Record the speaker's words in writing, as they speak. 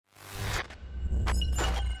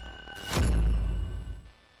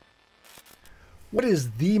What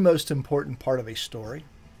is the most important part of a story?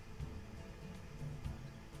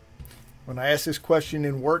 When I ask this question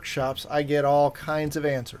in workshops, I get all kinds of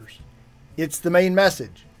answers. It's the main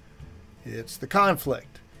message. It's the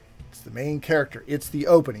conflict. It's the main character. It's the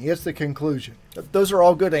opening. It's the conclusion. Those are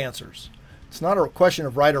all good answers. It's not a question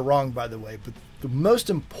of right or wrong, by the way, but the most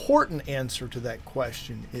important answer to that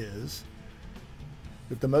question is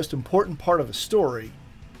that the most important part of a story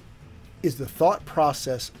is the thought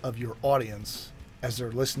process of your audience as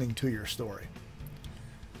they're listening to your story.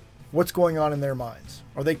 What's going on in their minds?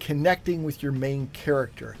 Are they connecting with your main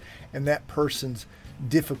character and that person's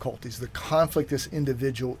difficulties, the conflict this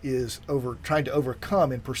individual is trying to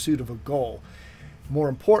overcome in pursuit of a goal? More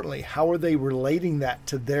importantly, how are they relating that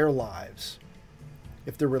to their lives?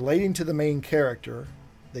 If they're relating to the main character,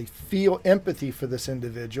 they feel empathy for this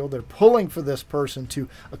individual, they're pulling for this person to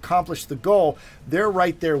accomplish the goal, they're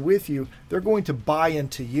right there with you, they're going to buy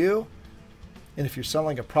into you. And if you're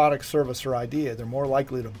selling a product, service, or idea, they're more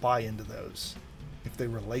likely to buy into those if they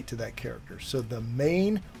relate to that character. So the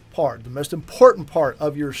main part, the most important part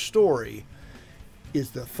of your story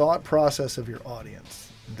is the thought process of your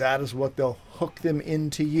audience. That is what they'll hook them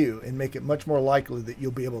into you and make it much more likely that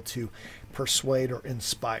you'll be able to persuade or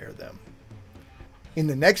inspire them. In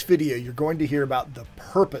the next video, you're going to hear about the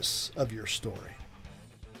purpose of your story.